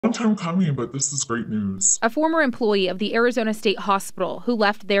long time coming, but this is great news. A former employee of the Arizona State Hospital who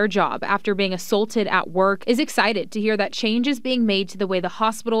left their job after being assaulted at work is excited to hear that change is being made to the way the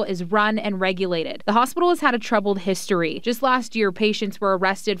hospital is run and regulated. The hospital has had a troubled history. Just last year, patients were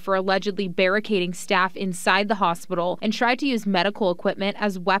arrested for allegedly barricading staff inside the hospital and tried to use medical equipment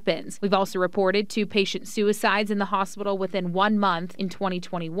as weapons. We've also reported 2 patient suicides in the hospital within 1 month in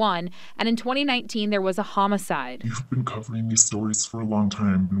 2021, and in 2019 there was a homicide. You've been covering these stories for a long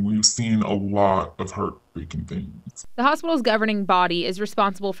time, and we've seen a lot of heartbreaking things. The hospital's governing body is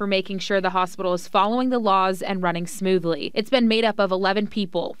responsible for making sure the hospital is following the laws and running smoothly. It's been made up of 11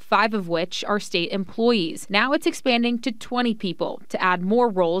 people, 5 of which are state employees. Now it's expanding to 20 people to add more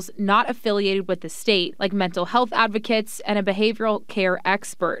roles not affiliated with the state, like mental health advocates and a behavioral care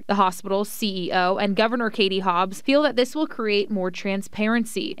expert. The hospital's CEO and Governor Katie Hobbs feel that this will create more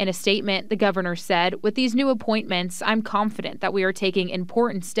transparency. In a statement, the governor said, "With these new appointments, I'm confident that we are taking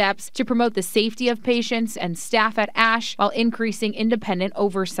important steps to promote the safety of patients and staff at ASH while increasing independent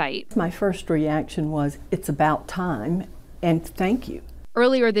oversight." My first reaction was, it's about time, and thank you.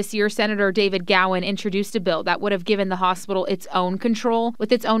 Earlier this year, Senator David Gowan introduced a bill that would have given the hospital its own control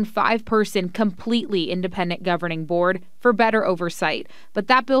with its own 5-person, completely independent governing board for better oversight. But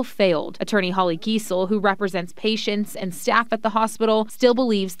that bill failed. Attorney Holly Kiesel, who represents patients and staff at the hospital, still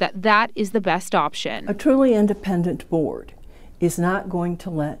believes that that is the best option. A truly independent board is not going to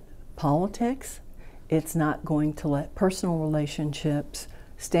let politics, it's not going to let personal relationships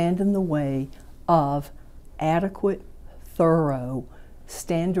stand in the way of adequate, thorough,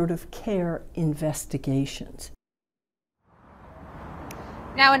 standard of care investigations.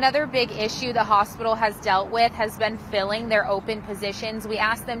 Now, another big issue the hospital has dealt with has been filling their open positions. We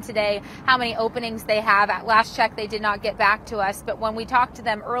asked them today how many openings they have. At last check, they did not get back to us. But when we talked to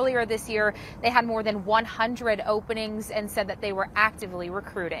them earlier this year, they had more than 100 openings and said that they were actively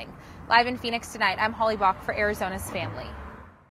recruiting. Live in Phoenix tonight, I'm Holly Bach for Arizona's Family.